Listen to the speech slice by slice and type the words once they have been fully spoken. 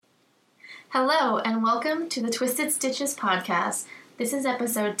Hello, and welcome to the Twisted Stitches podcast. This is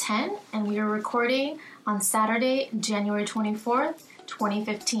episode 10, and we are recording on Saturday, January 24th,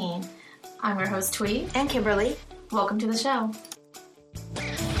 2015. I'm your host, Twee. And Kimberly. Welcome to the show.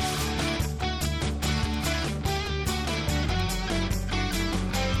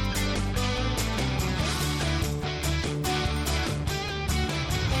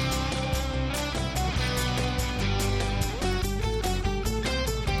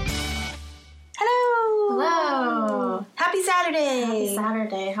 Happy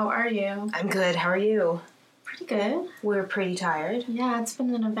Saturday. How are you? I'm good. How are you? Pretty good. We're pretty tired. Yeah, it's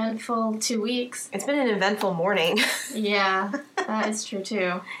been an eventful 2 weeks. It's been an eventful morning. Yeah, that is true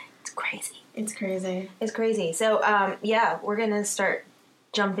too. It's crazy. It's crazy. So, we're going to start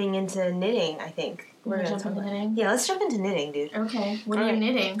jumping into knitting, I think. We're going to jump into knitting? Yeah, let's jump into knitting, dude. Okay. What are you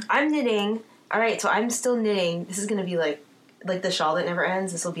knitting? I'm knitting. All right, so I'm still knitting. This is going to be like the shawl that never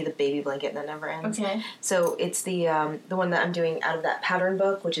ends. This will be the baby blanket that never ends. Okay. So it's the one that I'm doing out of that pattern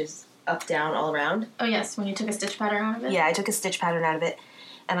book, which is up, down, all around. Oh, yes, when you took a stitch pattern out of it? Yeah, I took a stitch pattern out of it,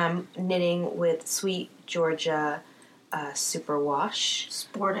 and I'm knitting with Sweet Georgia Superwash.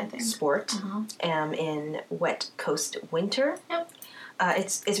 Sport, I think. Sport. In Wet Coast Winter. Yep.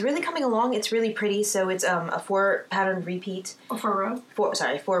 It's really coming along. It's really pretty. So it's a 4-pattern repeat. Oh, 4-row?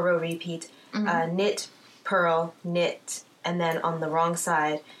 4-row repeat. Mm-hmm. Knit, purl, knit, and then on the wrong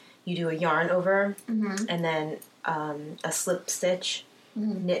side, you do a yarn over, and then a slip stitch,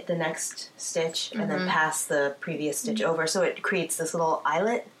 knit the next stitch, and then pass the previous stitch over. So it creates this little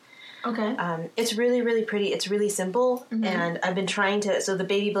eyelet. Okay. It's really, really pretty. It's really simple, and I've been trying to... So the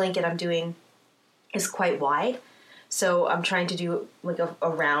baby blanket I'm doing is quite wide, so I'm trying to do like a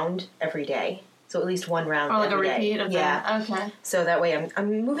round every day. So at least one round every day. Or like a repeat of that. Okay. So that way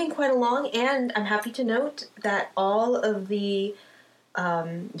I'm moving quite along, and I'm happy to note that all of the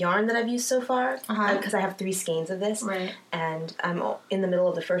yarn that I've used so far, because I have 3 skeins of this, right, and I'm in the middle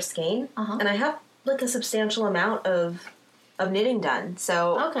of the first skein, and I have like a substantial amount of knitting done.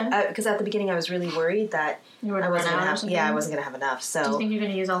 So, because at the beginning I was really worried that I wasn't going to have enough. So, do you think you're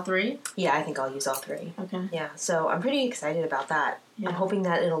going to use all 3? Yeah, I think I'll use all 3. Okay. Yeah, so I'm pretty excited about that. Yeah. I'm hoping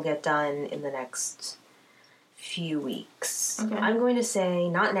that it'll get done in the next few weeks. Okay. I'm going to say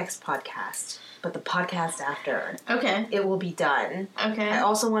not next podcast, but the podcast after. Okay. It will be done. Okay. I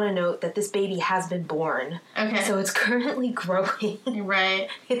also want to note that this baby has been born. Okay. So it's currently growing. Right.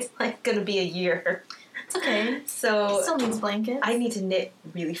 It's like going to be a year. It's okay. So it still needs blankets. I need to knit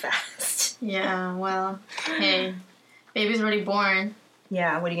really fast. Yeah, well, hey, baby's already born.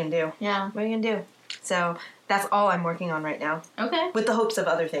 Yeah, what are you going to do? Yeah. What are you going to do? So that's all I'm working on right now. Okay. With the hopes of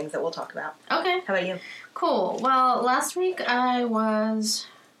other things that we'll talk about. Okay. How about you? Cool. Well, last week I was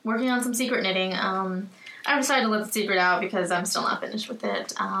working on some secret knitting. I decided to let the secret out because I'm still not finished with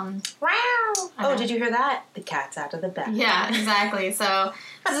it. Wow! Oh, did you hear that? The cat's out of the bag. Yeah, exactly. So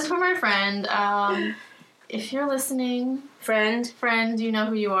this is for my friend. If you're listening, friend, you know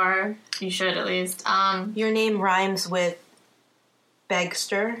who you are. You should, at least. Your name rhymes with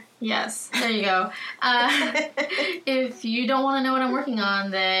Begster. Yes, there you go. If you don't want to know what I'm working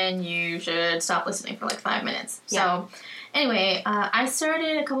on, then you should stop listening for like 5 minutes. Yeah. So, anyway, I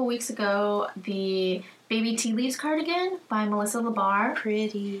started a couple weeks ago the Baby Tea Leaves cardigan by Melissa Labar.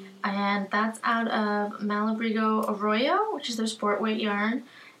 Pretty. And that's out of Malabrigo Arroyo, which is their sport weight yarn.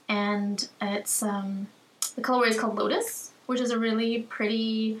 And it's... the colorway is called Lotus, which is a really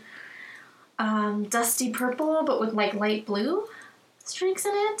pretty dusty purple, but with like light blue streaks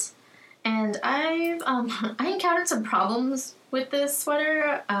in it. And I encountered some problems with this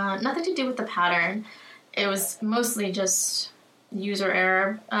sweater. Nothing to do with the pattern. It was mostly just user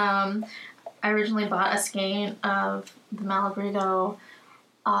error. I originally bought a skein of the Malabrigo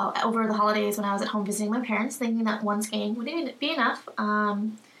over the holidays when I was at home visiting my parents, thinking that one skein would be enough.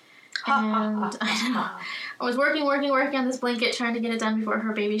 And I was working on this blanket, trying to get it done before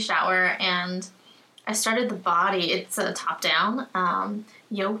her baby shower, and I started the body. It's a top down,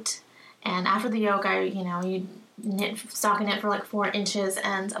 yoked, and after the yoke, you stocking it for like 4 inches,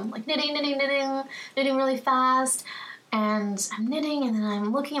 and I'm like knitting really fast, and I'm knitting, and then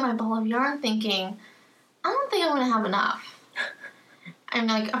I'm looking at my ball of yarn, thinking, I don't think I'm gonna have enough. I'm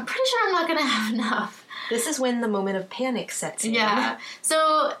pretty sure I'm not gonna have enough. This is when the moment of panic sets in. Yeah.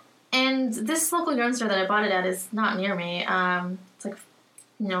 So. And this local yarn store that I bought it at is not near me. It's like,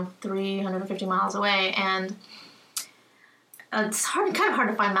 350 miles away. And it's kind of hard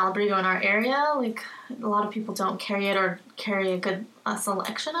to find Malabrigo in our area. Like, a lot of people don't carry it or carry a good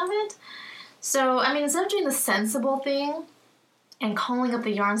selection of it. So, instead of doing the sensible thing and calling up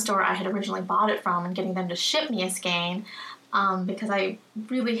the yarn store I had originally bought it from and getting them to ship me a skein, because I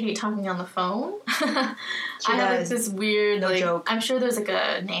really hate talking on the phone. I have like, this weird, joke. I'm sure there's like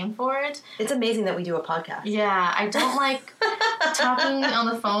a name for it. It's amazing that we do a podcast. Yeah, I don't like talking on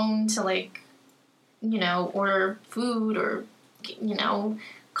the phone to like, order food or,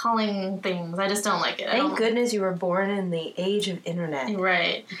 calling things. I just don't like it. Thank goodness you were born in the age of internet.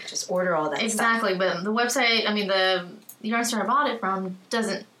 Right. You could just order all that stuff. Exactly, but the website, the yarn store I bought it from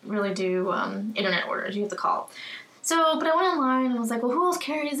doesn't really do internet orders. You have to call. So, but I went online and was like, well, who else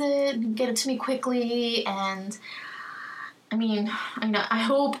carries it? Get it to me quickly. And I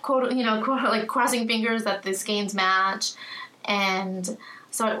hope, like crossing fingers that the skeins match. And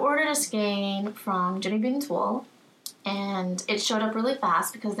so I ordered a skein from Jimmy Bean's Wool, and it showed up really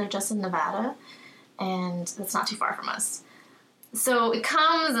fast because they're just in Nevada, and that's not too far from us. So it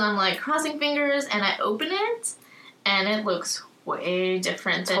comes, and I'm like crossing fingers, and I open it, and it looks way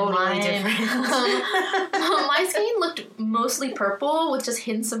different than mine. Different. My skein looked mostly purple with just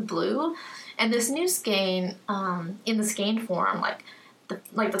hints of blue, and this new skein, in the skein form,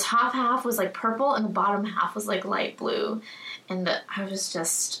 the top half was like purple and the bottom half was like light blue, and I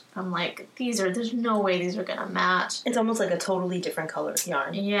was I'm like, there's no way these are gonna match. It's almost like a totally different color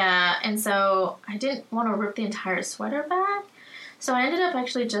yarn. Yeah, and so I didn't want to rip the entire sweater back, so I ended up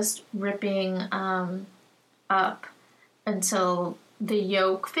actually just ripping up until the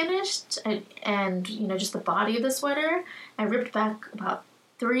yoke finished and just the body of the sweater. I ripped back about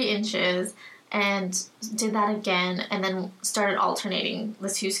 3 inches and did that again, and then started alternating the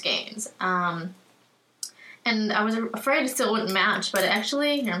 2 skeins. And I was afraid it still wouldn't match, but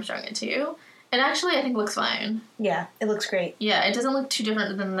actually, here I'm showing it to you. It actually, I think, looks fine. Yeah, it looks great. Yeah, it doesn't look too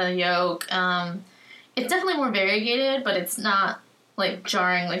different than the yoke. It's definitely more variegated, but it's not like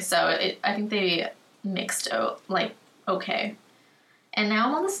jarringly so. I think they mixed okay. And now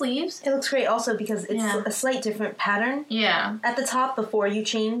I'm on the sleeves. It looks great also because it's a slight different pattern. Yeah. At the top before you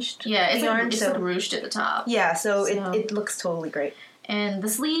changed the yarn. It's so like ruched at the top. Yeah, so it looks totally great. And the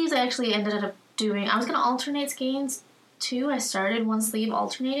sleeves I actually ended up doing, I was going to alternate skeins too. I started one sleeve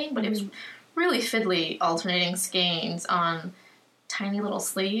alternating, but it was really fiddly alternating skeins on tiny little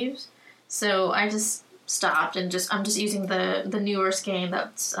sleeves. So I just stopped and I'm just using the newer skein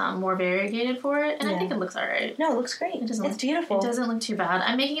that's more variegated for it, and I think it looks alright. No, it looks great. It's beautiful. It doesn't look too bad.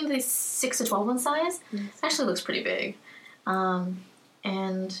 I'm making the 6 to 12 inch size. It actually looks pretty big.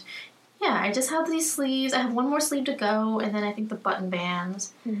 And yeah, I just have these sleeves. I have one more sleeve to go, and then I think the button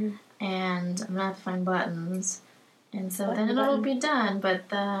bands. Mm-hmm. And I'm gonna have to find buttons. And so then it'll be done. But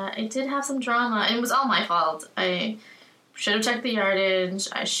it did have some drama. It was all my fault. I should have checked the yardage.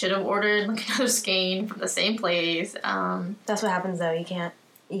 I should have ordered another skein from the same place. That's what happens though. You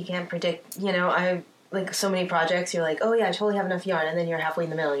can't predict. I so many projects. You're like, oh yeah, I totally have enough yarn, and then you're halfway in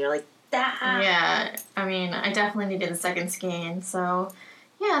the middle, and you're like, ah. Yeah, I definitely needed a second skein. So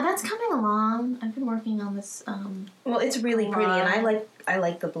yeah, that's coming along. I've been working on this. Well, it's really pretty, and I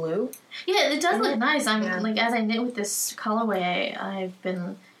like the blue. Yeah, it does look nice. As I knit with this colorway, I've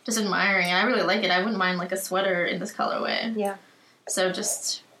been just admiring it. I really like it. I wouldn't mind a sweater in this colorway. Yeah. So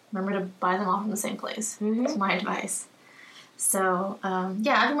just remember to buy them all from the same place. Mm-hmm. That's my advice. So I've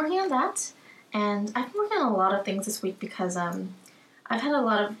been working on that, and I've been working on a lot of things this week because I've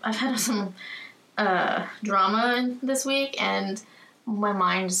had some drama this week, and my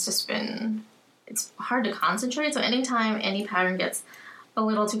mind's just been, it's hard to concentrate. So anytime any pattern gets a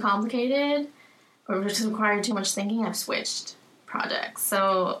little too complicated or just required too much thinking, I've switched projects.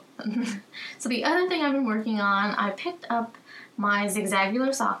 So the other thing I've been working on, I picked up my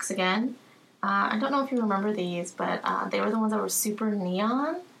zigzagular socks again. I don't know if you remember these, but they were the ones that were super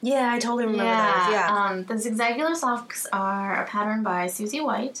neon. Yeah, I totally remember those. Yeah. The zigzagular socks are a pattern by Susie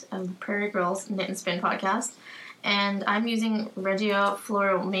White of the Prairie Girls Knit and Spin podcast. And I'm using Regia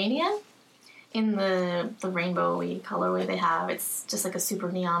Floromania in the rainbowy colorway they have. It's just like a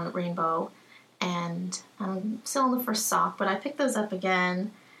super neon rainbow. And I'm still on the first sock, but I picked those up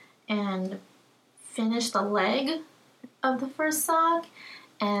again and finished the leg of the first sock.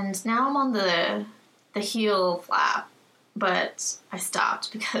 And now I'm on the heel flap, but I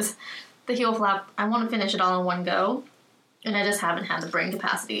stopped because the heel flap, I want to finish it all in one go. And I just haven't had the brain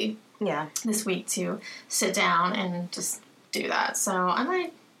capacity this week to sit down and just do that. So I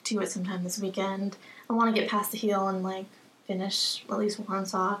might do it sometime this weekend. I want to get past the heel and finish at least one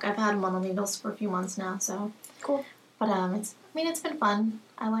sock. I've had them on the needles for a few months now, so cool. But it's been fun.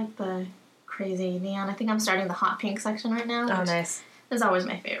 I like the crazy neon. I think I'm starting the hot pink section right now. Oh, nice. Is always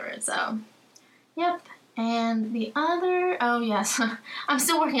my favorite. So, yep. And the other, I'm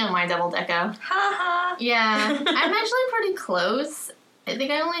still working on my double deco. Ha ha. Yeah, I'm actually pretty close. I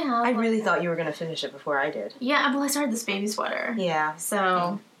think I only have... I really thought you were going to finish it before I did. Yeah, well, I started this baby sweater. Yeah.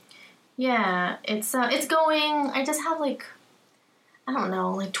 So, yeah, it's going... I just have, like, I don't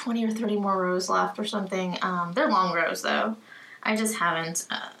know, like 20 or 30 more rows left or something. They're long rows, though. I just haven't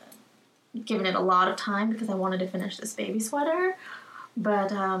given it a lot of time because I wanted to finish this baby sweater.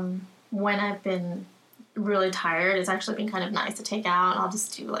 But when I've been really tired, it's actually been kind of nice to take out. I'll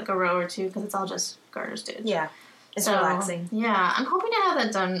just do, like, a row or two because it's all just garter stitch. Yeah. It's relaxing. Yeah, I'm hoping to have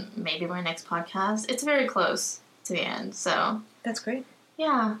that done maybe by next podcast. It's very close to the end, so... That's great.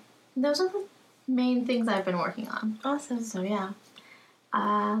 Yeah, those are the main things I've been working on. Awesome. So, yeah.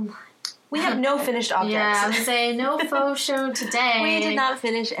 We have no finished objects. Yeah, I was say no faux show today. We did not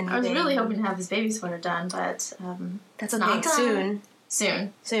finish anything. I was really hoping to have this baby sweater done, but that's okay. Not done.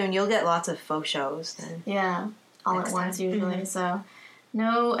 Soon. You'll get lots of faux shows then. Yeah, all at once usually. Mm-hmm. So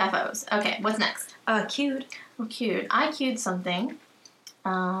no FOs. Okay, what's next? Cued. Oh, cued. I cued something.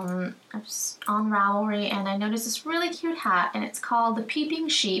 I was on Ravelry and I noticed this really cute hat, and it's called the Peeping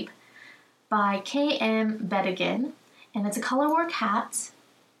Sheep by K.M. Bedigan, and it's a colorwork hat.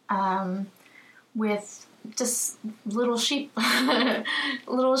 With just little sheep, just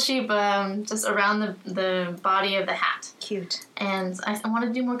around the body of the hat. Cute. And I want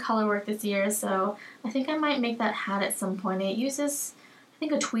to do more color work this year, so I think I might make that hat at some point. It uses, I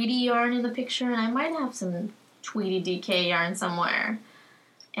think, a Tweedy yarn in the picture, and I might have some Tweedy DK yarn somewhere.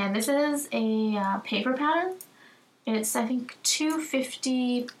 And this is a paper pattern. It's, I think,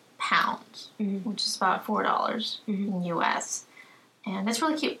 £250, which is about $4 in US. And it's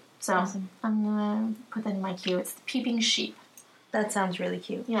really cute. So awesome. I'm going to put that in my queue. It's the Peeping Sheep. That sounds really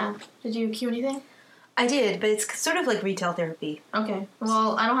cute. Yeah. Did you queue anything? I did, but it's sort of like retail therapy. Okay.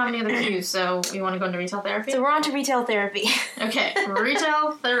 Well, I don't have any other queues, so you want to go into retail therapy? So we're on to retail therapy. Okay.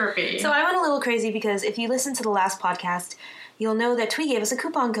 Retail therapy. So I went a little crazy because if you listen to the last podcast, you'll know that Twee gave us a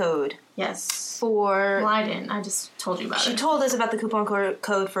coupon code. Yes. Well, I didn't. I just told you about it. She told us about the coupon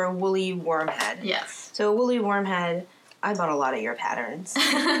code for Woolly Wormhead. Yes. So Woolly Wormhead... I bought a lot of your patterns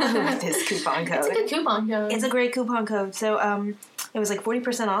with this coupon code. It's a good coupon code. It's a great coupon code. So it was like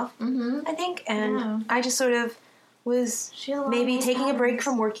 40% off, I think. And I just sort of was maybe taking a break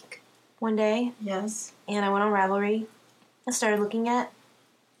from work one day. Yes. And I went on Ravelry and started looking at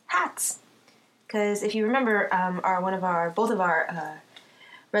hats. Because if you remember, both of our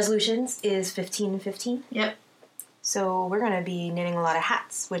resolutions is 15-15. Yep. So we're going to be knitting a lot of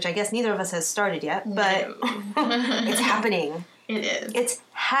hats, which I guess neither of us has started yet, but it's happening. It is. It's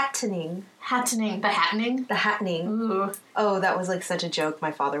hattening. Hattening. The hattening? The hattening. Ooh. Oh, that was like such a joke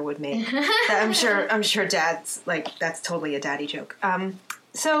my father would make. I'm sure Dad's like, that's totally a daddy joke.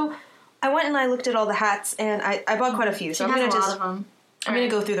 So I went and I looked at all the hats, and I bought quite a few. So I'm going to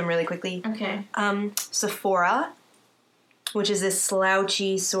go through them really quickly. Okay. Sephora, which is this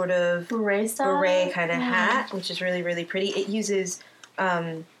slouchy sort of beret kind of hat, which is really, really pretty. It uses,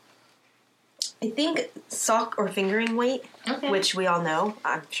 I think, sock or fingering weight, which we all know.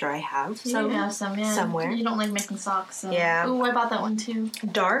 I'm sure I have. You have some, yeah. Somewhere. You don't like making socks, so. Yeah. Ooh, I bought that one too.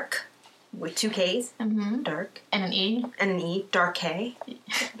 Dark, with 2 Ks. Mm-hmm. Dark. And an E. Dark K.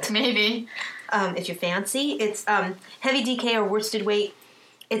 Maybe. If you're fancy. It's heavy DK or worsted weight.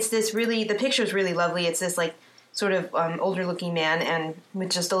 It's this really, the picture's really lovely. It's this, like, sort of older looking man and with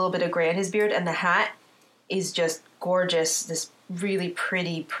just a little bit of gray in his beard, and the hat is just gorgeous, this really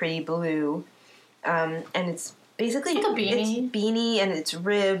pretty blue, and it's basically like a beanie. It's beanie and it's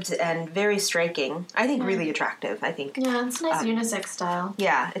ribbed and very striking. I think really attractive. I think it's a nice unisex style.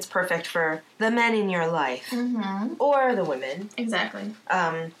 Yeah, it's perfect for the men in your life or the women. Exactly.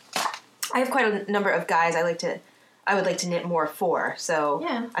 I have quite a number of guys I would like to knit more for, so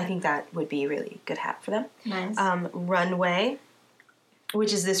I think that would be a really good hat for them. Nice. Runway,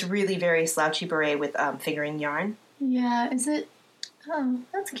 which is this really very slouchy beret with fingering yarn. Yeah, is it? Oh,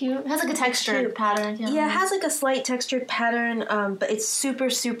 that's cute. It has like a textured pattern. Yeah, it has like a slight textured pattern, but it's super,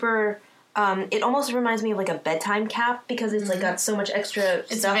 super... it almost reminds me of like a bedtime cap because it's like got so much extra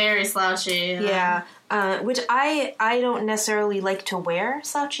stuff. It's very slouchy. Yeah, which I don't necessarily like to wear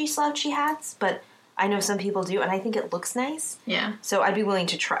slouchy hats, but... I know some people do, and I think it looks nice. Yeah. So I'd be willing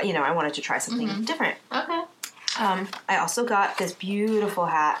to try, I wanted to try something different. Okay. I also got this beautiful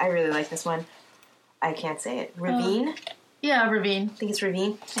hat. I really like this one. I can't say it. Ravine? Yeah, Ravine. I think it's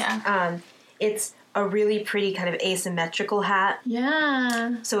Ravine. Yeah. It's a really pretty kind of asymmetrical hat.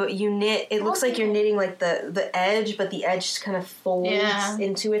 Yeah. So you knit, it looks like you're knitting like the edge, but the edge kind of folds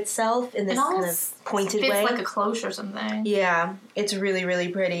into itself in this kind of pointed way. It fits like a cloche or something. Yeah. It's really, really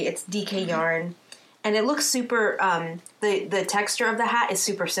pretty. It's DK yarn. And it looks super, the texture of the hat is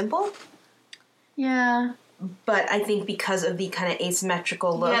super simple. Yeah. But I think because of the kind of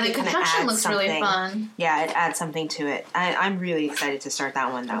asymmetrical look, the it kind of construction adds looks something. really fun. Yeah, it adds something to it. I'm really excited to start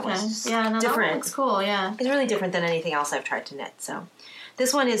that one. That was no, different. That one looks cool, yeah. It's really different than anything else I've tried to knit. So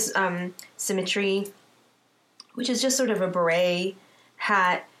this one is Symmetry, which is just sort of a beret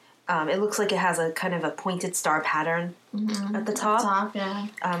hat. It looks like it has a kind of a pointed star pattern at the top. Yeah.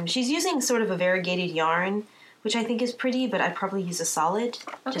 She's using sort of a variegated yarn, which I think is pretty, but I'd probably use a solid,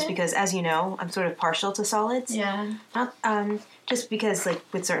 just because, as you know, I'm sort of partial to solids. Yeah. Not just because, like,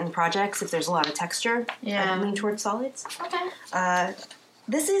 with certain projects, if there's a lot of texture, I lean towards solids. Okay.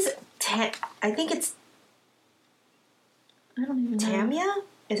 This is, I think it's I don't even know. Tamya?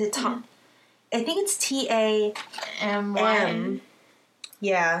 Is it Tom? I think it's Tamya.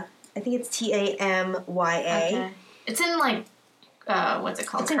 Yeah. I think it's Tamya. Okay. It's in, like, what's it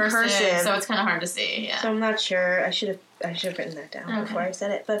called? It's in cursive, so it's kind of hard to see. Yeah. So I'm not sure. I should have written that down before I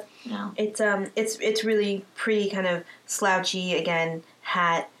said it. But it's really pretty, kind of slouchy again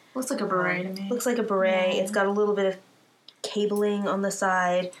hat. Looks like a beret to me. Looks like a beret. Yeah. It's got a little bit of cabling on the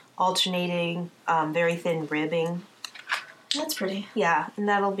side, alternating, very thin ribbing. That's pretty. Yeah, and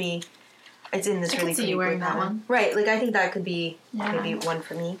that'll be. It's in this really pretty. You wearing that one, right? Like I think that could be maybe one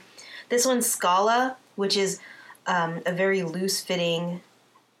for me. This one's Scala, which is a very loose-fitting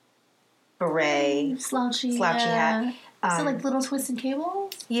beret, slouchy hat. Is it like little twisted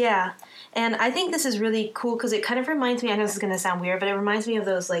cables? Yeah, and I think this is really cool because it kind of reminds me. I know this is going to sound weird, but it reminds me of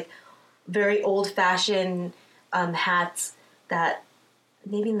those like very old-fashioned hats that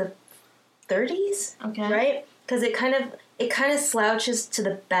maybe in the 30s, right? Because it kind of slouches to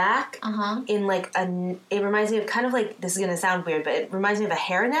the back in like it reminds me of kind of like, this is going to sound weird, but it reminds me of a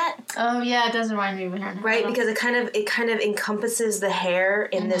hairnet. Oh yeah, it does remind me of a hairnet. Right, because it kind of encompasses the hair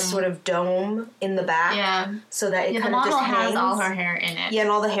in this sort of dome in the back. Yeah. So that it kind of just hangs. Has all her hair in it. Yeah, and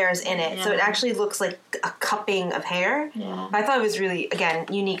all the hair is in it. Yeah. So it actually looks like a cupping of hair. Yeah. I thought it was really, again,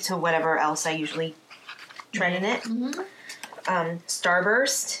 unique to whatever else I usually try to knit.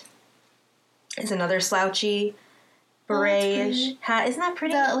 Starburst is another slouchy beret-ish hat. Isn't that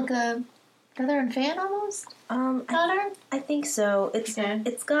pretty? Like a feather and fan almost? Pattern? I think so.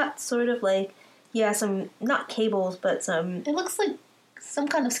 It's got sort of like, some, not cables, but some... It looks like some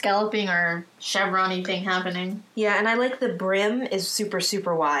kind of scalloping or chevron-y thing happening. Yeah, and I like the brim is super,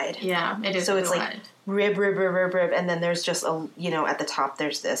 super wide. Yeah, it is. So really it's like wide. rib, and then there's just at the top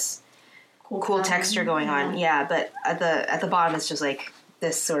there's this cool texture going on. Yeah, but at the bottom it's just like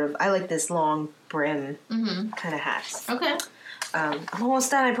this sort of, I like this long brim kind of hats. Okay. I'm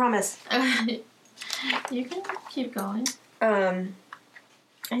almost done, I promise. You can keep going. I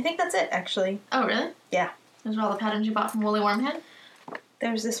think that's it, actually. Oh, really? Yeah. Those are all the patterns you bought from Woolly Wormhead?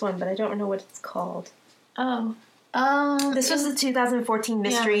 There's this one, but I don't know what it's called. Oh. This was the 2014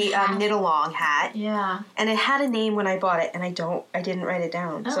 Mystery knit-along hat. Yeah. And it had a name when I bought it, and I didn't write it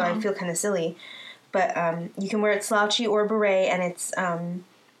down, so I feel kind of silly. But you can wear it slouchy or beret, and it's,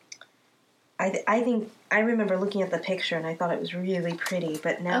 I think, I remember looking at the picture, and I thought it was really pretty,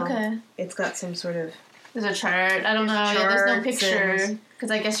 but now it's got some sort of... There's a chart. I don't know. Yeah, there's no picture,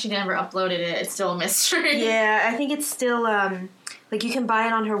 because I guess she never uploaded it. It's still a mystery. Yeah, I think it's still, like, you can buy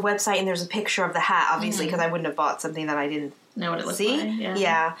it on her website, and there's a picture of the hat, obviously, because I wouldn't have bought something that I didn't know what it looked see. Like.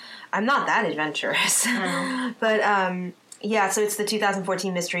 Yeah. I'm not that adventurous. But, yeah, so it's the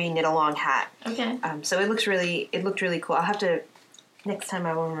 2014 Mystery knit-along hat. Okay. So it looked really cool. I'll have to, next time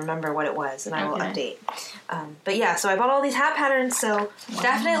I will remember what it was, and I will update. But yeah, so I bought all these hat patterns, so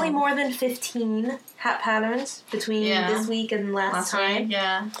definitely more than 15 hat patterns between this week and last time.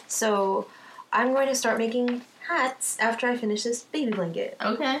 Yeah. So I'm going to start making hats after I finish this baby blanket.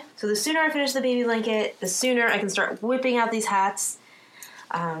 Okay. So the sooner I finish the baby blanket, the sooner I can start whipping out these hats.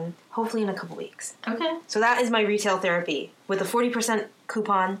 Hopefully in a couple weeks. Okay. So that is my retail therapy with a 40%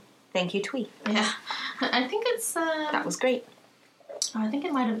 coupon. Thank you, Twee. Yeah. I think it's... That was great. Oh, I think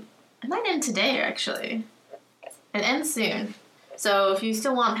it might end today, actually. It ends soon. So if you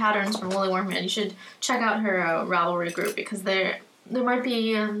still want patterns from Woolly Wormhead, you should check out her Ravelry group, because there might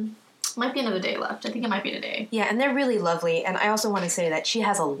be another day left. I think it might be today. Yeah, and they're really lovely. And I also want to say that she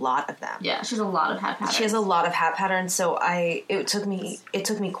has a lot of them. Yeah, she has a lot of hat patterns. She has a lot of hat patterns, so it took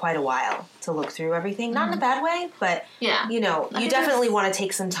me quite a while to look through everything. Not in a bad way, but you definitely want to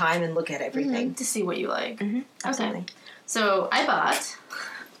take some time and look at everything to see what you like. Mm-hmm. Absolutely. Okay. So I bought.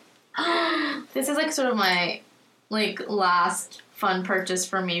 This is like sort of my last fun purchase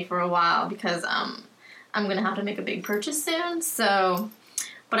for me for a while, because I'm gonna have to make a big purchase soon. So.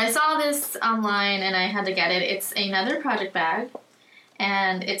 But I saw this online and I had to get it. It's another project bag,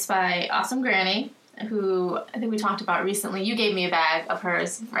 and it's by Awesome Granny, who I think we talked about recently. You gave me a bag of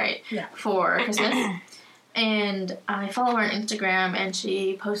hers, right? Yeah. For Christmas. And I follow her on Instagram, and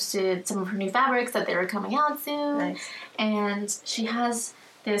she posted some of her new fabrics that they were coming out soon. Nice. And she has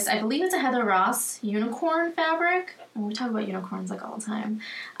this, I believe it's a Heather Ross unicorn fabric. And we talk about unicorns like all the time.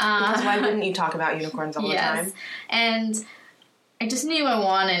 Because why wouldn't you talk about unicorns all the time? And I just knew I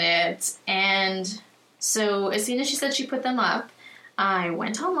wanted it. And so as soon as she said she put them up, I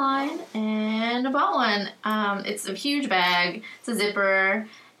went online and bought one. It's a huge bag. It's a zipper.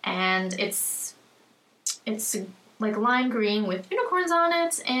 And it's like lime green with unicorns on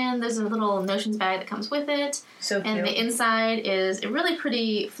it, and there's a little notions bag that comes with it. So cute. And the inside is a really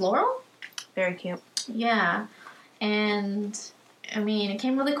pretty floral. Very cute. Yeah. And, I mean, it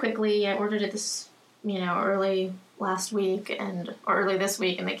came really quickly. I ordered it this, early last week or early this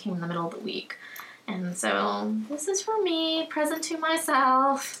week, and it came in the middle of the week. And so, this is for me, present to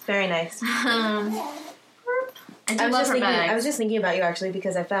myself. Very nice. I was just thinking about you, actually,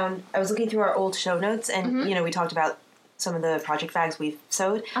 because I was looking through our old show notes, and, we talked about some of the project bags we've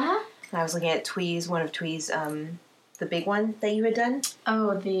sewed. Uh-huh. And I was looking at one of Twee's, the big one that you had done.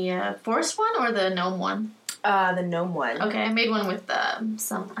 Oh, the forest one or the gnome one? The gnome one. Okay, I made one with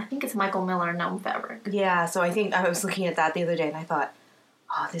I think it's Michael Miller gnome fabric. Yeah, so I think I was looking at that the other day, and I thought,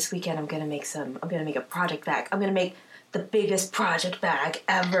 this weekend I'm going to make a project bag. I'm going to make the biggest project bag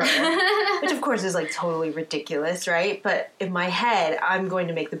ever. Which, of course, is, totally ridiculous, right? But in my head, I'm going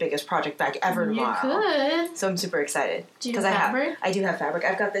to make the biggest project bag ever tomorrow. You could. So I'm super excited. Do you have fabric? I do have fabric.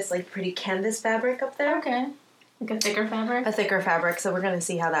 I've got this, pretty canvas fabric up there. Okay. Like a thicker fabric? A thicker fabric, so we're going to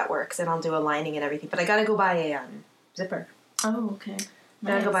see how that works, and I'll do a lining and everything. But I got to go buy a zipper. Oh, okay.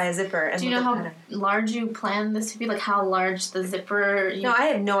 Gotta go buy a zipper. And do you know how large you plan this to be? Like, how large the zipper... No, I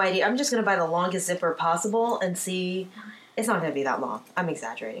have no idea. I'm just going to buy the longest zipper possible and see... It's not going to be that long. I'm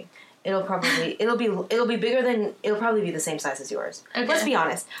exaggerating. It'll probably... it'll be bigger than... It'll probably be the same size as yours. Okay. Let's be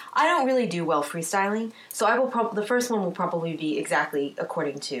honest. I don't really do well freestyling, so I will the first one will probably be exactly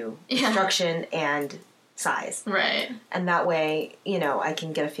according to instruction and size. Right. And that way, I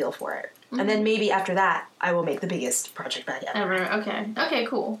can get a feel for it. And then maybe after that, I will make the biggest project bag ever. Okay. Okay,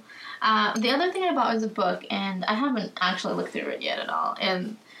 cool. The other thing I bought was a book, and I haven't actually looked through it yet at all.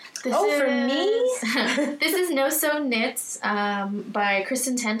 And this for me? This is No Sew Knits by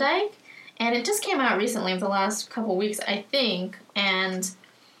Kristen Tendike, and it just came out recently, the last couple weeks, I think. And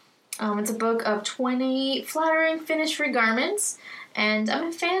it's a book of 20 flattering finish-free garments. And I'm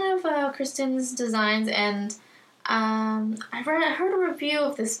a fan of Kristen's designs, and I heard a review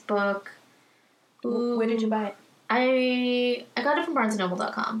of this book. Ooh. Where did you buy it? I got it from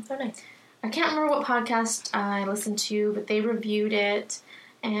BarnesandNoble.com. Oh, nice. I can't remember what podcast I listened to, but they reviewed it,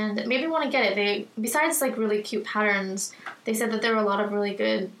 and it made me want to get it. Besides really cute patterns, they said that there were a lot of really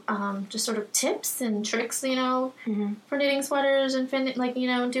good, just sort of tips and tricks, for knitting sweaters and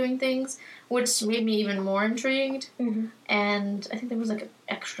doing things, which made me even more intrigued. Mm-hmm. And I think there was an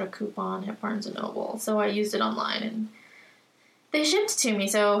extra coupon at Barnes & Noble, so I used it online, and they shipped it to me,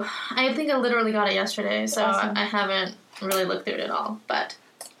 so I think I literally got it yesterday, so awesome. I haven't really looked through it at all, but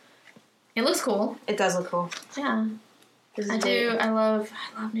it looks cool. It does look cool. Yeah. I do. I love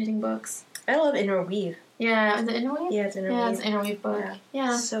knitting books. I love Interweave. Yeah, is it Interweave? Yeah, it's Interweave. Yeah, it's an Interweave book.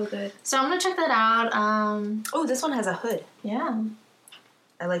 Yeah. So good. So I'm going to check that out. This one has a hood. Yeah.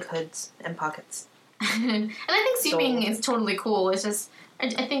 I like hoods and pockets. And I think seaming is totally cool. It's just, I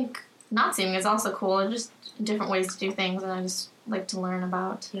think not seaming is also cool. It's just different ways to do things, and I just like to learn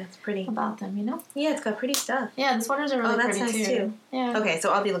about it's pretty about them, Yeah, it's got pretty stuff. Yeah, the sweaters are really that's pretty nice too. Yeah. Okay,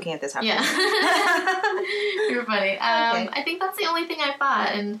 so I'll be looking at this after. Yeah. You're funny. Okay. I think that's the only thing I bought,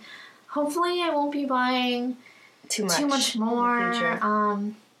 and hopefully I won't be buying too much more. In the future.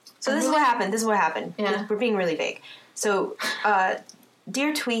 So this is what happened. Yeah. We're being really vague. So,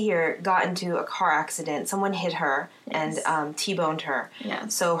 dear Twee here got into a car accident. Someone hit her and T-boned her. Yeah.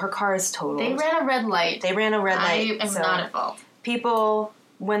 So her car is totaled. They ran a red light. I am not at fault. People,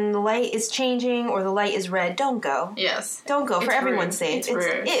 when the light is changing or the light is red, don't go. Yes. Don't go. For everyone's sake.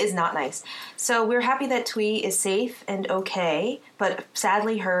 It is not nice. So we're happy that Twee is safe and okay, but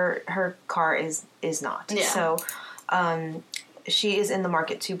sadly her car is not. Yeah. So she is in the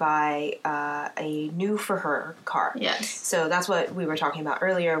market to buy a new for her car. Yes. So that's what we were talking about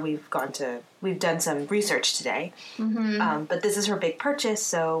earlier. We've done some research today. Mm-hmm. But this is her big purchase,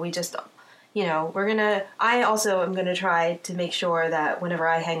 so we just, I also am gonna try to make sure that whenever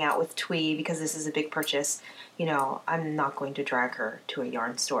I hang out with Twee, because this is a big purchase, I'm not going to drag her to a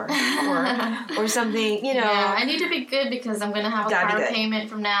yarn store or something, Yeah, I need to be good because I'm gonna have a car payment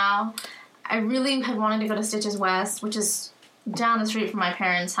from now. I really had wanted to go to Stitches West, which is down the street from my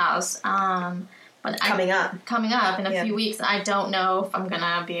parents' house. But coming up in a few weeks. I don't know if I'm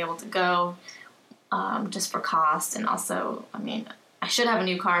gonna be able to go just for cost. And also, I mean, I should have a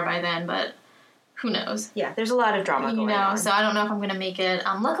new car by then, but who knows? Yeah, there's a lot of drama going on. So I don't know if I'm going to make it.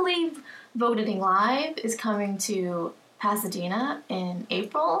 Luckily, Vogue Knitting Live is coming to Pasadena in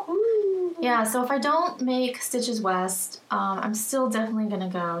April. Ooh. Yeah, so if I don't make Stitches West, I'm still definitely going to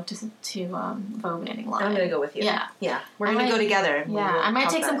go to Vogue Knitting Live. I'm going to go with you. Yeah. Yeah, we're going to go together. Yeah, I might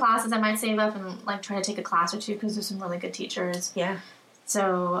take some classes. I might save up and like try to take a class or two because there's some really good teachers. Yeah.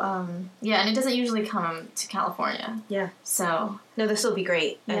 So, yeah, and it doesn't usually come to California. Yeah. So. No, this will be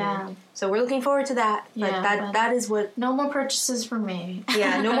great. Yeah. So we're looking forward to that. But that is what... No more purchases for me.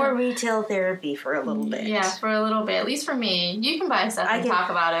 Yeah, no more retail therapy for a little bit. Yeah, for a little bit. At least for me. You can buy stuff and talk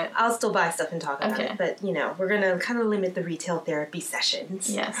about it. I'll still buy stuff and talk about it. But, we're going to kind of limit the retail therapy sessions.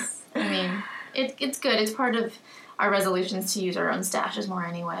 Yes. I mean, it's good. It's part of our resolutions to use our own stashes more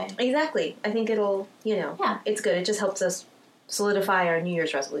anyway. Exactly. I think it'll, it's good. It just helps us solidify our New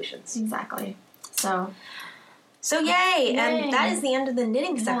Year's resolutions. Exactly. So yay! And that is the end of the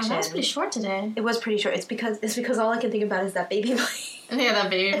knitting section. That was pretty short today. It was pretty short. It's because all I can think about is that baby blanket. Yeah, that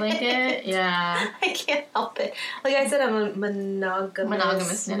baby blanket. Yeah. I can't help it. Like I said, I'm a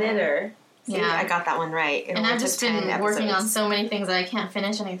monogamous knitter. See, yeah. I got that one right. And I've just been working on so many things that I can't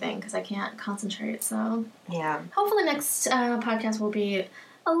finish anything because I can't concentrate. So yeah. Hopefully next podcast will be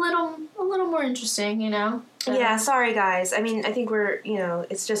a little more interesting, Yeah, sorry guys. I mean, I think we're,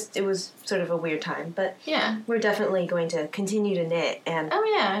 it was sort of a weird time, but yeah, we're definitely going to continue to knit and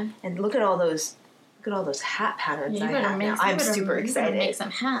and look at all those hat patterns I have now. I'm super excited. Make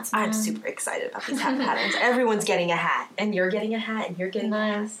some hats. Man. I'm super excited about these hat patterns. Everyone's getting a hat, and you're getting a hat, and you're getting a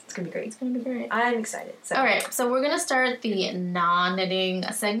hat. It's gonna be great. It's gonna be great. I'm excited. So. All right, so we're gonna start the non-knitting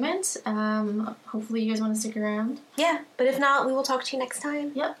segment. Hopefully, you guys want to stick around. Yeah, but if not, we will talk to you next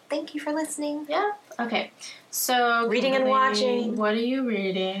time. Yep. Thank you for listening. Yeah. Okay. So reading and watching. What are you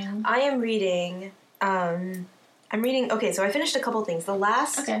reading? I am reading. Okay, so I finished a couple things. I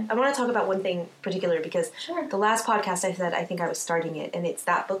want to talk about one thing particular because the last podcast I said I think I was starting it, and it's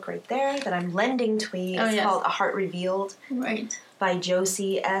that book right there that I'm lending to me. It's called A Heart Revealed. Right. By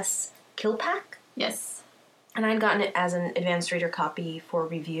Josie S. Kilpack. Yes. And I'd gotten it as an advanced reader copy for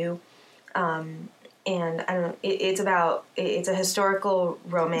review. And I don't know, it's a historical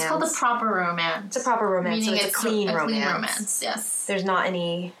romance. It's called a proper romance. It's a proper romance, meaning so it's a clean romance. Clean romance, yes. There's not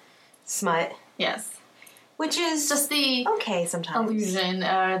any smut. Yes. Which is just the sometimes illusion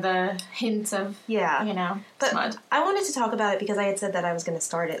or the hint of but smut. I wanted to talk about it because I had said that I was going to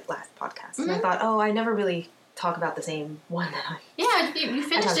start it last podcast, and I thought, I never really talk about the same one that I you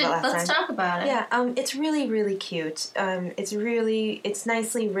finished it. Let's talk about it. Yeah, it's really really cute. It's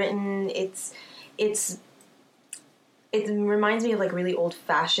nicely written. It reminds me of like really old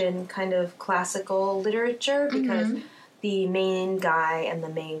fashioned kind of classical literature because the main guy and the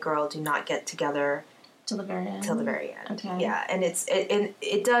main girl do not get together. Till the very end. Okay. Yeah, and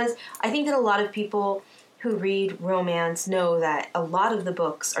it does. I think that a lot of people who read romance know that a lot of the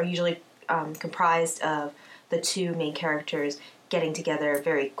books are usually comprised of the two main characters getting together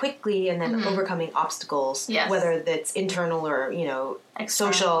very quickly and then overcoming obstacles, whether that's internal or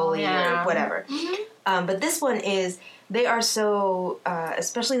socially or whatever. But this one is. They are so,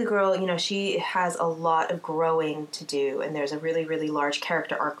 especially the girl, she has a lot of growing to do, and there's a really, really large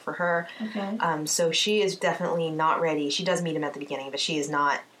character arc for her. Okay. So she is definitely not ready. She does meet him at the beginning, but she is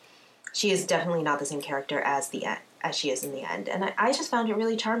definitely not the same character as she is in the end. And I just found it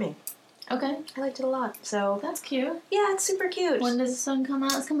really charming. Okay. I liked it a lot. So that's cute. Yeah, it's super cute. When does this one come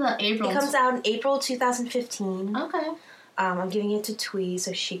out? It comes out in April. It comes out in April 2015. Okay. I'm giving it to Twee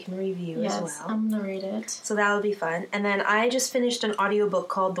so she can review as well. I'm going to read it. So that'll be fun. And then I just finished an audiobook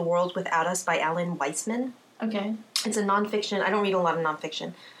called The World Without Us by Alan Weisman. Okay. It's a nonfiction. I don't read a lot of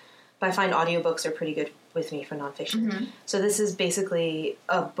nonfiction, but I find audiobooks are pretty good with me for nonfiction. Mm-hmm. So this is basically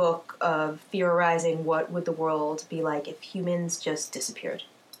a book of theorizing what would the world be like if humans just disappeared.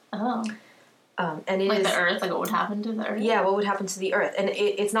 Oh. And like the Earth, like what would happen to the Earth? Yeah, what would happen to the Earth? And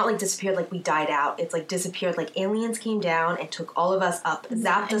it's not like disappeared like we died out. It's like disappeared like aliens came down and took all of us up,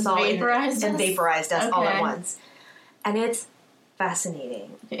 zapped us all, and vaporized us all at once. And it's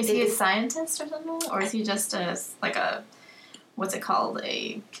fascinating. Is he a scientist or something? Or is he just what's it called?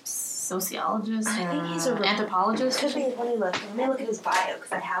 A sociologist? I think he's an anthropologist? Let me look at his bio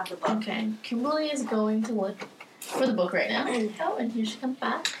because I have the book. Okay. Kimberly is going to look for the book right now. Oh, and here she comes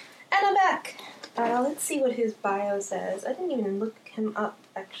back. And I'm back. Let's see what his bio says. I didn't even look him up,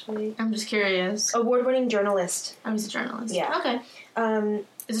 actually. I'm just curious. Award-winning journalist. Oh, he's a journalist. Yeah. Okay.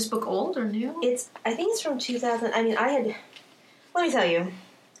 Is this book old or new? I think it's from 2000. I mean, let me tell you,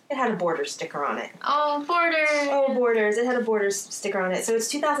 it had a Borders sticker on it. Oh, Borders! Oh, Borders. It had a Borders sticker on it. So it's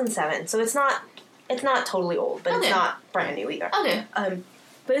 2007. So it's not It's not totally old, but it's not brand new either. Okay.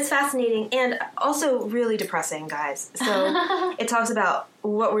 But it's fascinating and also really depressing, guys. So it talks about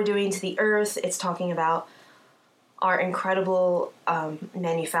what we're doing to the earth. It's talking about our incredible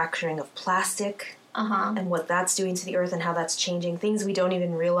manufacturing of plastic and what that's doing to the earth and how that's changing things we don't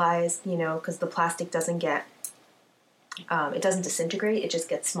even realize, you know, because the plastic doesn't get, it doesn't disintegrate. It just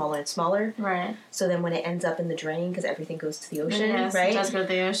gets smaller and smaller. Right. So then when it ends up in the drain, because everything goes to the ocean, yes, right? It does go to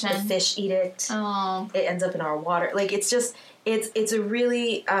the ocean. The fish eat it. Oh. It ends up in our water. Like, it's just... It's a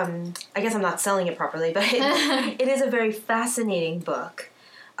really, I guess I'm not selling it properly, but it is a very fascinating book.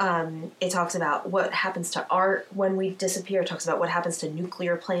 It talks about what happens to art when we disappear. It talks about what happens to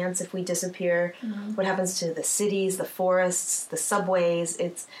nuclear plants if we disappear. What happens to the cities, the forests, the subways.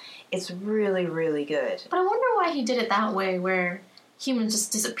 It's really, really good. But I wonder why he did it that way, where humans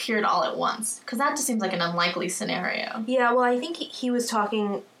just disappeared all at once. Because that just seems like an unlikely scenario. Yeah, well, I think he was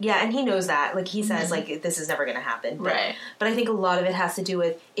talking... Yeah, and he knows that. Like, he says, like, this is never going to happen. But, right. But I think a lot of it has to do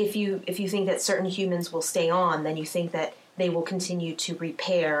with if you think that certain humans will stay on, then you think that they will continue to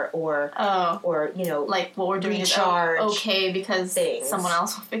repair or you know... Like, what we're doing is okay because someone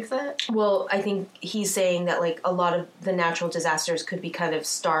else will fix it? Well, I think he's saying that, like, a lot of the natural disasters could be kind of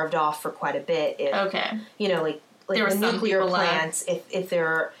starved off for quite a bit if... You know, like the nuclear plants, if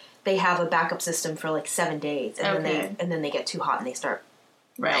they have a backup system for like 7 days, and then they get too hot and they start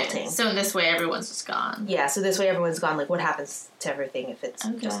melting. So in this way, everyone's just gone. Yeah. So this way, everyone's gone. Like, what happens to everything if it's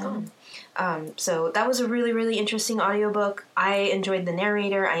just gone? So that was a really, really interesting audiobook. I enjoyed the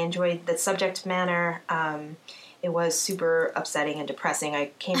narrator. I enjoyed the subject matter. It was super upsetting and depressing.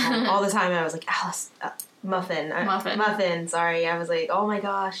 I came home all the time and I was like, Alice, Muffin. Sorry. I was like, oh my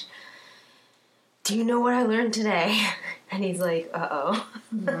gosh. Do you know what I learned today? And he's like, uh-oh.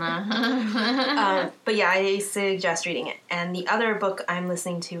 But yeah, I suggest reading it. And the other book I'm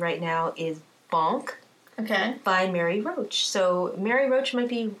listening to right now is Bonk by Mary Roach. So Mary Roach might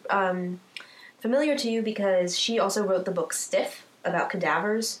be familiar to you because she also wrote the book Stiff about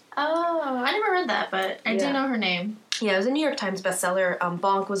cadavers. Oh, I never read that, but I do know her name. Yeah, it was a New York Times bestseller.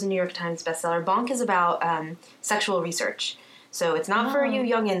 Bonk was a New York Times bestseller. Bonk is about sexual research. So it's not for you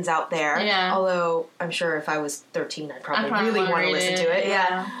youngins out there. Yeah. Although I'm sure if I was 13, I'd probably really want to listen to it.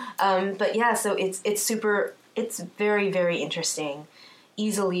 Yeah. But yeah, so it's super. It's very, very interesting,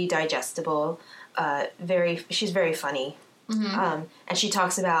 easily digestible. She's very funny. And she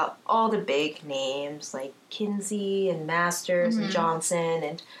talks about all the big names like Kinsey and Masters and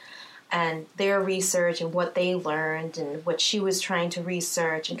Johnson and their research and what they learned and what she was trying to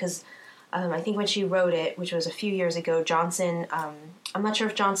research. And because I think when she wrote it, which was a few years ago, Johnson, I'm not sure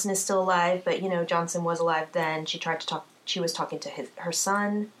if Johnson is still alive, but, you know, Johnson was alive then. She was talking to her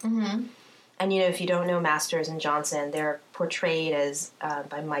son. And, you know, if you don't know Masters and Johnson, they're portrayed as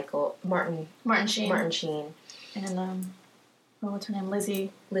by Martin Sheen. And, what's her name?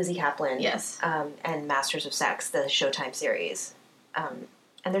 Lizzie Kaplan. Yes. And Masters of Sex, the Showtime series. And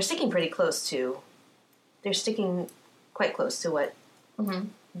they're sticking quite close to what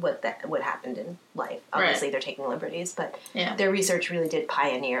happened in life. Obviously, they're taking liberties, but their research really did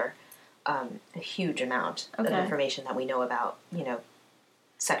pioneer a huge amount of information that we know about, you know,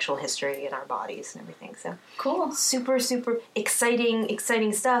 sexual history in our bodies and everything. So cool, super, super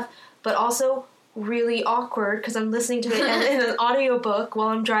exciting stuff, but also really awkward because I'm listening to it in an audiobook while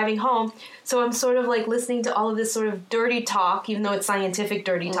I'm driving home. So I'm sort of like listening to all of this sort of dirty talk, even though it's scientific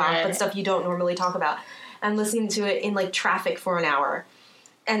dirty talk, but stuff you don't normally talk about. I'm listening to it in like traffic for an hour.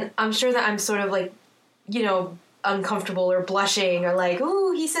 And I'm sure that I'm sort of like, you know, uncomfortable or blushing or like,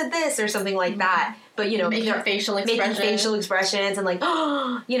 ooh, he said this or something like that. But, you know, making facial expressions and like,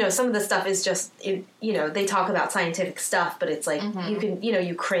 oh, you know, some of the stuff is just, you know, they talk about scientific stuff, but it's like you can, you know,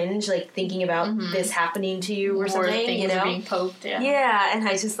 you cringe like thinking about this happening to you or something, you know, being poked, and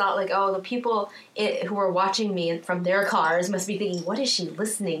I just thought like, oh, the people who are watching me from their cars must be thinking, what is she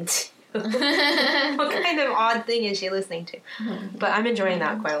listening to? What kind of odd thing is she listening to? But I'm enjoying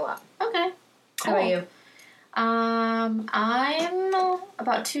that quite a lot. Okay. Cool. How about you? I'm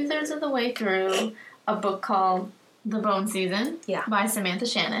about 2/3 of the way through a book called The Bone Season by Samantha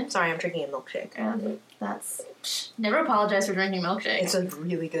Shannon. Sorry, I'm drinking a milkshake. Never apologize for drinking milkshake. It's like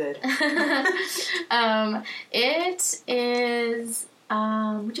really good. It is,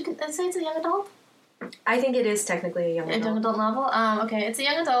 would you say it's a young adult? I think it is technically a young adult. A young adult novel? Okay, it's a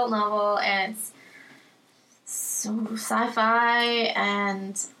young adult novel, and it's so sci-fi,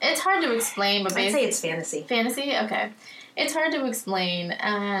 and it's hard to explain, but I'd say it's fantasy. Fantasy? Okay. It's hard to explain,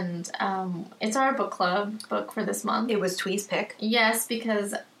 and it's our book club book for this month. It was Twee's pick. Yes,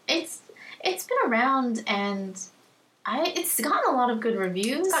 because it's been around, and It's gotten a lot of good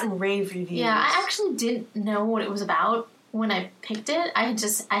reviews. It's gotten rave reviews. Yeah, I actually didn't know what it was about when I picked it. I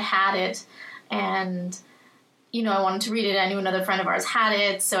had it, and, you know, I wanted to read it. I knew another friend of ours had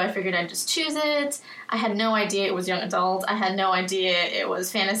it, so I figured I'd just choose it. I had no idea it was young adult. I had no idea it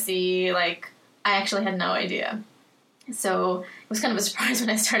was fantasy. Like, I actually had no idea. So it was kind of a surprise when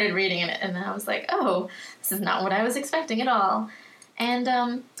I started reading it, and I was like, oh, this is not what I was expecting at all. And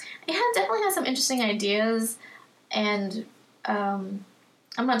it definitely has some interesting ideas, and I'm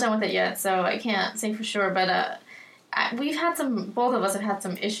not done with it yet, so I can't say for sure, but both of us have had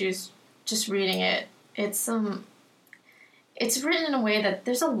some issues just reading it. It's written in a way that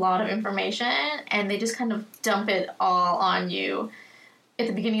there's a lot of information, and they just kind of dump it all on you at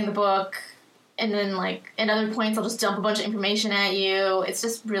the beginning of the book, and then, like, at other points they'll just dump a bunch of information at you. It's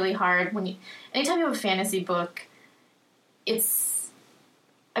just really hard anytime you have a fantasy book,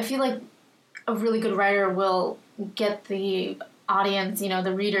 I feel like a really good writer will get the audience, you know,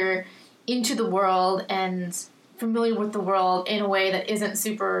 the reader, into the world and familiar with the world in a way that isn't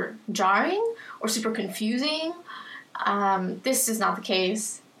super jarring or super confusing. This is not the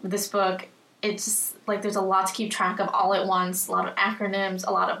case with this book. It's just, like, there's a lot to keep track of all at once, a lot of acronyms,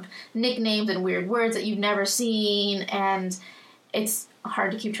 a lot of nicknames and weird words that you've never seen, and it's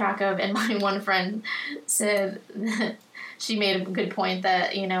hard to keep track of. And my one friend said that she made a good point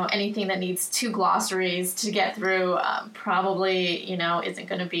that, you know, anything that needs 2 glossaries to get through probably, you know, isn't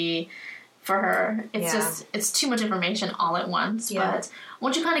going to be for her. It's too much information all at once. Yeah. But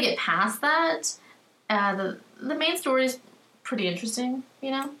once you kind of get past that, the main story is pretty interesting,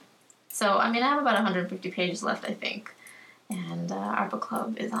 you know? So, I mean, I have about 150 pages left, I think. And our book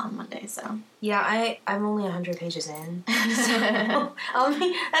club is on Monday, so. Yeah, I'm only 100 pages in. So that's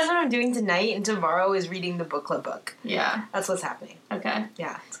what I'm doing tonight, and tomorrow is reading the book club book. Yeah. That's what's happening. Okay.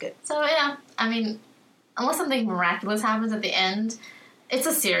 Yeah, it's good. So, yeah, I mean, unless something miraculous happens at the end, it's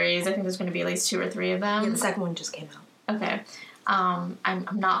a series. I think there's going to be at least 2 or 3 of them. Yeah, the second one just came out. Okay. I'm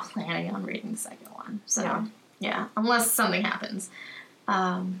not planning on reading the second one. So, yeah unless something happens.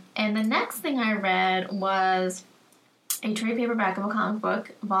 And the next thing I read was a trade paperback of a comic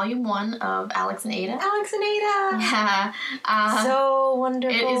book, Volume 1 of Alex and Ada. Alex and Ada! Yeah. So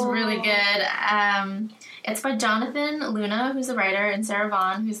wonderful. It is really good. It's by Jonathan Luna, who's the writer, and Sarah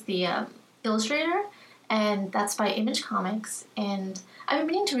Vaughn, who's the illustrator. And that's by Image Comics. And I've been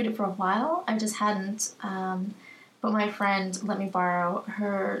meaning to read it for a while. I just hadn't. But my friend let me borrow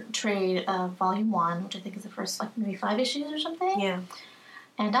her trade of Volume 1, which I think is the first, like, maybe 5 issues or something. Yeah.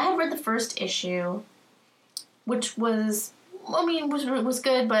 And I had read the first issue, which was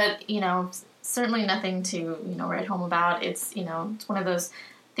good, but, you know, certainly nothing to, you know, write home about. It's, you know, it's one of those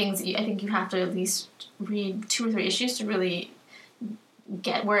things that I think you have to at least read 2 or 3 issues to really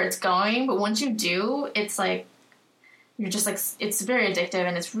get where it's going. But once you do, it's like, you're just like, it's very addictive,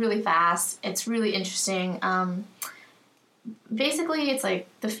 and it's really fast. It's really interesting. Basically, it's like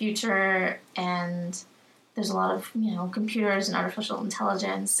the future, and there's a lot of, you know, computers and artificial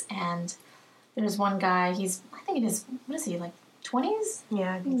intelligence, and there's one guy, I think it is, what is he, like 20s?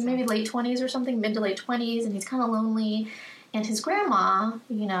 Yeah, I think maybe so. late 20s or something, mid to late 20s, and he's kind of lonely, and his grandma,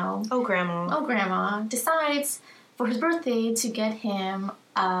 you know... Oh, grandma decides for his birthday to get him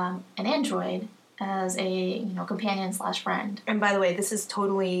an android as a, you know, companion / friend. And by the way, this is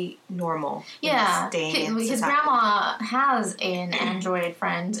totally normal. Yeah, his grandma has an android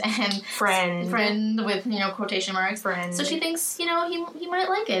friend and friend with, you know, quotation marks. Friend. So she thinks, you know, he might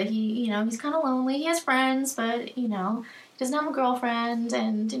like it. He, you know, he's kind of lonely. He has friends, but, you know, he doesn't have a girlfriend,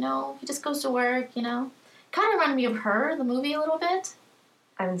 and, you know, he just goes to work. You know, kind of reminded me of Her, the movie, a little bit.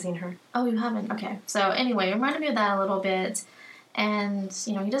 I haven't seen Her. Oh, you haven't? Okay. So anyway, it reminded me of that a little bit. And,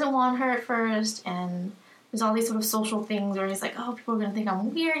 you know, he doesn't want her at first, and there's all these sort of social things where he's like, oh, people are going to think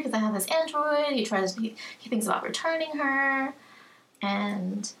I'm weird because I have this android. He thinks about returning her,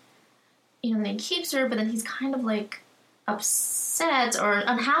 and, you know, then he keeps her, but then he's kind of, like, upset or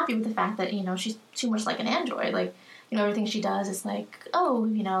unhappy with the fact that, you know, she's too much like an android. Like, you know, everything she does is like, oh,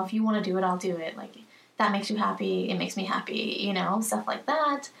 you know, if you want to do it, I'll do it. Like, that makes you happy, it makes me happy, you know, stuff like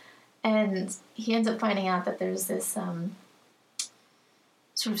that. And he ends up finding out that there's this,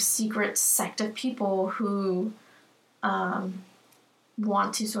 sort of secret sect of people who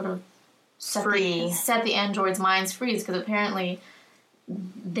want to sort of set the androids' minds free, because apparently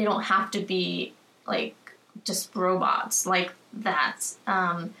they don't have to be, like, just robots like that.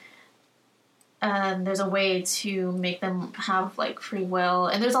 And there's a way to make them have, like, free will.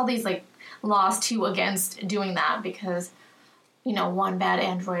 And there's all these, like, laws, too, against doing that, because, you know, one bad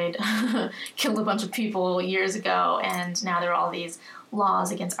android killed a bunch of people years ago, and now there are all these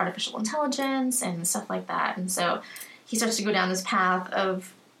laws against artificial intelligence and stuff like that. And so he starts to go down this path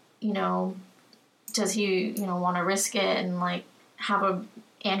of, does he, want to risk it and, like, have a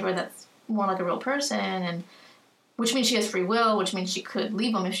android that's more like a real person, and which means she has free will, which means she could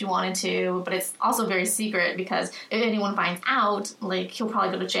leave him if she wanted to, but it's also very secret because if anyone finds out, like, he'll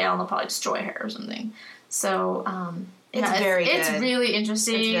probably go to jail and they'll probably destroy her or something. So, it's very good. It's really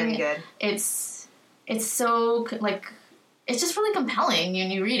interesting. It's very good. It's so, like, it's just really compelling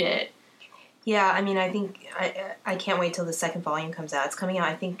when you read it. Yeah, I mean, I think I can't wait till the second volume comes out. It's coming out,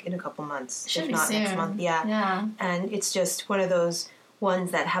 I think, in a couple months, if not soon. Next month. Yeah, and it's just one of those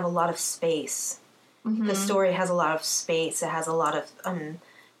ones that have a lot of space. Mm-hmm. The story has a lot of space. It has a lot of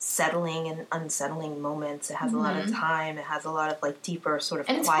settling and unsettling moments. It has a lot of time. It has a lot of, like, deeper sort of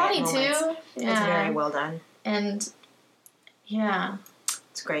and quiet moments. And it's funny, too. Yeah. It's very well done. And, yeah.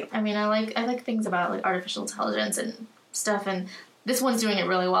 It's great. I mean, I like things about, like, artificial intelligence and stuff, and this one's doing it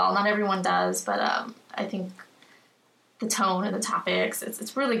really well. Not everyone does, but I think the tone and the topics,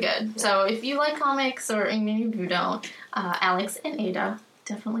 it's really good. Yeah. So if you like comics, or maybe if you don't, Alex and Ada,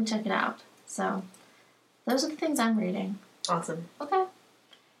 definitely check it out. So those are the things I'm reading. Awesome. Okay.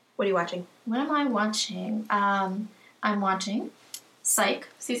 What are you watching? What am I watching? I'm watching Psych,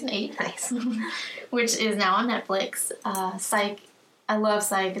 Season 8. Nice. Which is now on Netflix. Psych, I love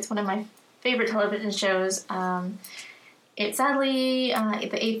Psych. It's one of my favorite television shows. It sadly,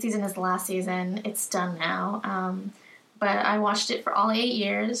 the 8th season is the last season. It's done now. But I watched it for all 8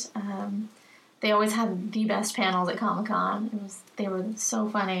 years. They always had the best panels at Comic-Con. They were so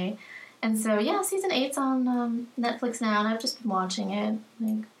funny. And so, yeah, Season 8's on Netflix now, and I've just been watching it.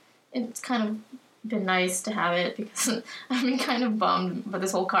 Like, it's kind of been nice to have it, because I've been kind of bummed by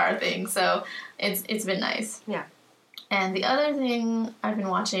this whole car thing. So it's been nice. Yeah. And the other thing I've been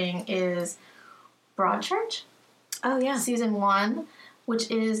watching is Broadchurch. Oh, yeah. Season 1,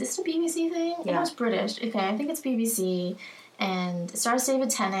 which is it a BBC thing? Yeah. It was British. Okay, I think it's BBC. And it stars David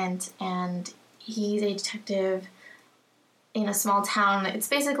Tennant, and he's a detective in a small town. It's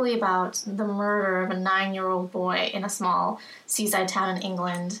basically about the murder of a 9-year-old boy in a small seaside town in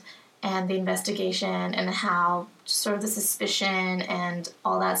England, and the investigation and how sort of the suspicion and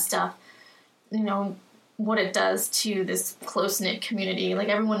all that stuff, what it does to this close-knit community. Like,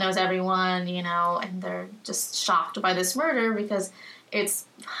 everyone knows everyone, and they're just shocked by this murder because it's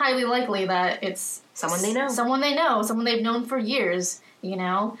highly likely that it's someone they know. Someone they've known for years,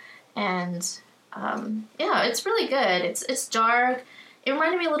 and it's really good. It's dark. It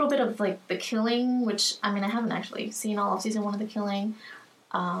reminded me a little bit of, like, The Killing, which, I mean, I haven't actually seen all of season 1 of The Killing.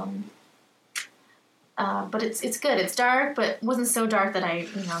 But it's good. It's dark, but wasn't so dark that I,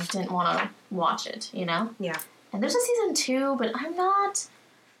 didn't want to watch it, Yeah. And there's a season 2, but I don't know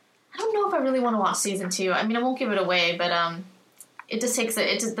if I really want to watch season 2. I mean, I won't give it away, but it just takes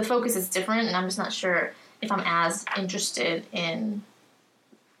the focus is different, and I'm just not sure if I'm as interested in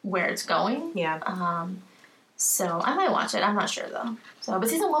where it's going. Yeah. So I might watch it. I'm not sure, though. But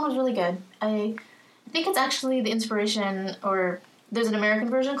season 1 was really good. I think it's actually the inspiration, or there's an American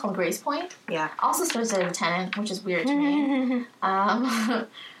version called Grace Point. Yeah. Also stars David Tennant, which is weird to me.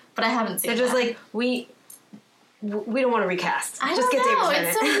 But I haven't seen it. They're just like, we don't want to recast. I just don't know. David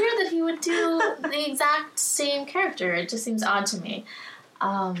It's so weird that he would do the exact same character. It just seems odd to me.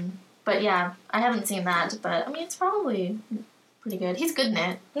 But yeah, I haven't seen that. But I mean, it's probably pretty good. He's good in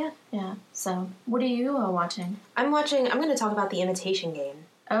it. Yeah. Yeah. So, what are you watching? I'm going to talk about The Imitation Game.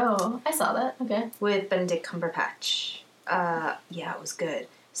 Oh, I saw that. Okay. With Benedict Cumberbatch. Yeah, it was good.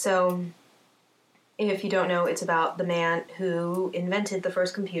 So, if you don't know, it's about the man who invented the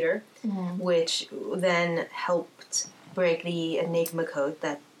first computer, which then helped break the Enigma code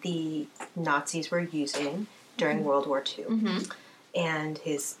that the Nazis were using during World War II, and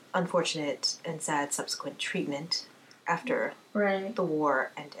his unfortunate and sad subsequent treatment after the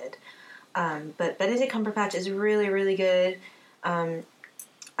war ended. But Benedict Cumberbatch is really, really good. I'm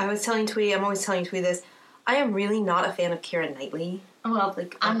always telling Twee this, I am really not a fan of Keira Knightley. Well,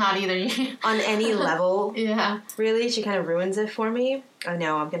 I'm not either. On any level. Yeah. Really, she kind of ruins it for me. I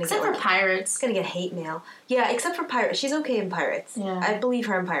know, I'm going to get... Except for Pirates. Going to get hate mail. Yeah, except for Pirates. She's okay in Pirates. Yeah. I believe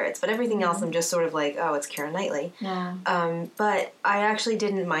her in Pirates, but everything else I'm just sort of like, oh, it's Keira Knightley. Yeah. But I actually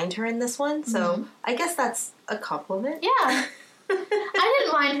didn't mind her in this one, so I guess that's a compliment. Yeah. I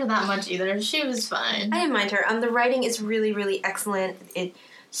didn't mind her that much either. She was fine. I didn't mind her. The writing is really, really excellent. It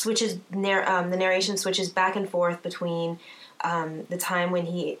switches... the narration switches back and forth between the time when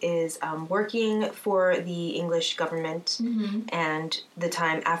he is working for the English government, and the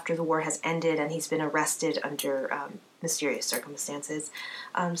time after the war has ended and he's been arrested under mysterious circumstances.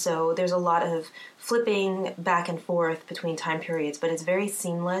 So there's a lot of flipping back and forth between time periods, but it's very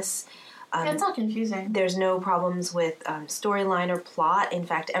seamless. It's not confusing. There's no problems with storyline or plot. In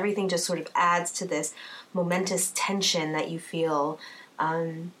fact, everything just sort of adds to this momentous tension that you feel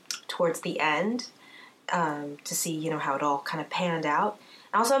towards the end, to see, how it all kind of panned out.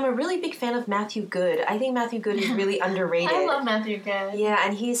 Also, I'm a really big fan of Matthew Good. I think Matthew Good is really underrated. I love Matthew Good. Yeah,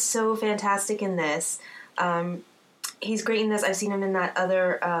 and he's so fantastic in this. He's great in this. I've seen him in that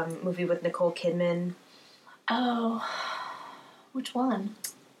other movie with Nicole Kidman. Oh, which one?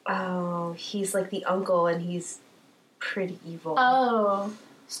 Oh, he's like the uncle, and he's pretty evil. Oh,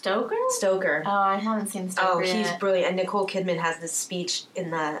 Stoker? Oh, I haven't seen Stoker yet. He's brilliant. And Nicole Kidman has this speech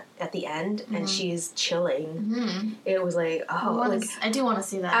at the end, and she's chilling. It was like, I do want to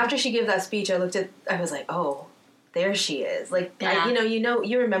see that. After she gave that speech, I was like, oh, there she is. Like, yeah.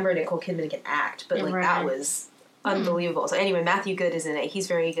 You remember Nicole Kidman can act, but like that was unbelievable. So anyway, Matthew Good is in it. He's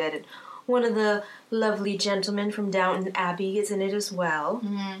very good, and one of the lovely gentlemen from Downton Abbey is in it as well.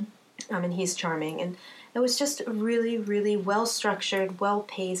 And he's charming, and it was just really, really well-structured,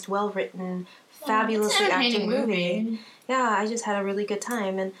 well-paced, well-written, fabulously acted movie. Yeah, I just had a really good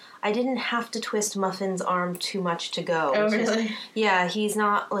time, and I didn't have to twist Muffin's arm too much to go. Oh, really? Yeah, he's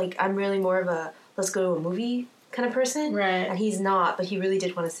not, like, I'm really more of a let's go to a movie kind of person. Right. And he's not, but he really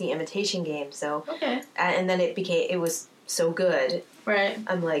did want to see Imitation Game, so. Okay. And then it was so good. Right.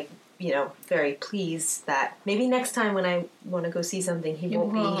 I'm like, very pleased that maybe next time when I want to go see something, he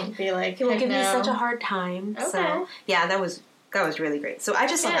won't give me such a hard time. Okay. So yeah, that was really great. So I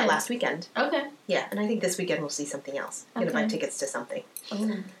just saw that last weekend. Okay. Yeah, and I think this weekend we'll see something else. I'm gonna buy tickets to something.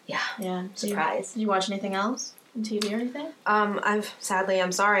 Oh. Yeah. Yeah. Surprise. Did you watch anything else on TV or anything? I'm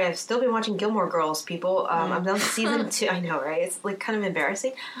sorry, I've still been watching Gilmore Girls, people. I'm on season 2. I know, right? It's like kind of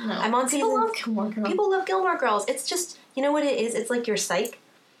embarrassing. No. I'm on season. People love Gilmore Girls. People love Gilmore Girls. It's just, you know what it is? It's like your Psych.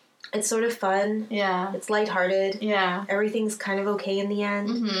 It's sort of fun. Yeah. It's lighthearted. Yeah. Everything's kind of okay in the end.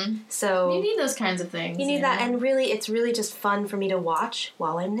 Mm-hmm. So you need those kinds of things. You need that, and really, it's really just fun for me to watch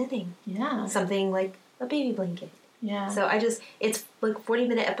while I'm knitting. Yeah. Something like a baby blanket. Yeah. So it's like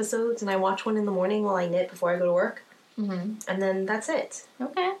 40-minute episodes, and I watch one in the morning while I knit before I go to work. Mm-hmm. And then that's it.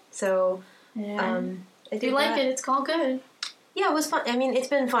 Okay. So, yeah. If you like it, it's all good. Yeah, it was fun. I mean, it's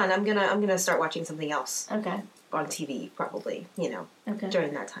been fun. I'm gonna start watching something else. Okay. On TV, probably, okay.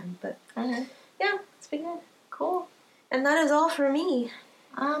 during that time. But okay. Yeah, it's been good. Cool. And that is all for me.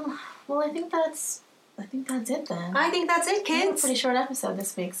 Well, I think that's it then. I think that's it, kids. We had a pretty short episode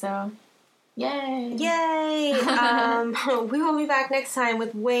this week, so yay! Yay! We will be back next time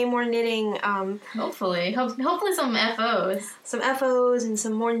with way more knitting. Hopefully some FOs. Some FOs and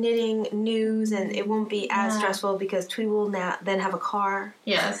some more knitting news, and it won't be as stressful because Twee will then have a car.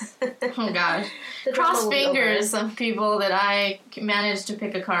 Yes. Oh gosh. Cross fingers of people that I managed to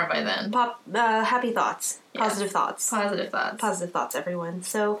pick a car by then. Happy thoughts. Yes. Positive thoughts. Positive thoughts. Positive thoughts, everyone.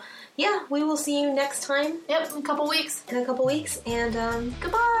 So, yeah, we will see you next time. Yep, in a couple weeks. And,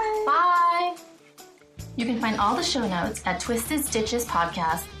 goodbye. Bye. You can find all the show notes at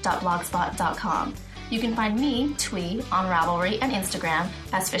twistedstitchespodcast.blogspot.com. You can find me, Twee, on Ravelry and Instagram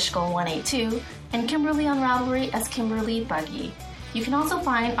as Fishgoal182, and Kimberly on Ravelry as Kimberly Buggy. You can also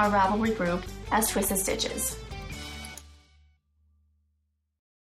find our Ravelry group as Twisted Stitches.